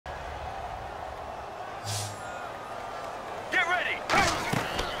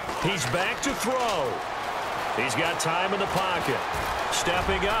He's back to throw. He's got time in the pocket.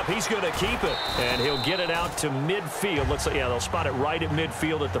 Stepping up, he's going to keep it. And he'll get it out to midfield. Looks like, yeah, they'll spot it right at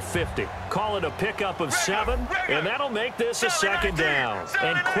midfield at the 50. Call it a pickup of 7, and that'll make this a second down.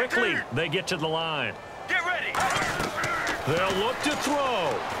 And quickly, they get to the line. Get ready. They'll look to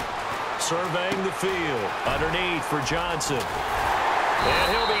throw. Surveying the field. Underneath for Johnson.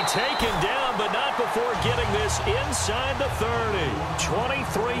 And he'll be taken down, but not before getting this inside the 30.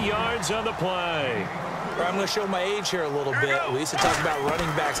 23 yards on the play. I'm going to show my age here a little bit. We used to talk about running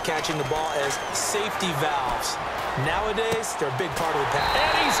backs catching the ball as safety valves. Nowadays, they're a big part of the pass.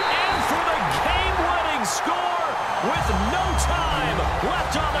 And he's in for the game-winning score with no time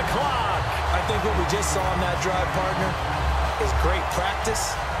left on the clock. I think what we just saw in that drive, partner, is great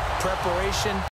practice, preparation,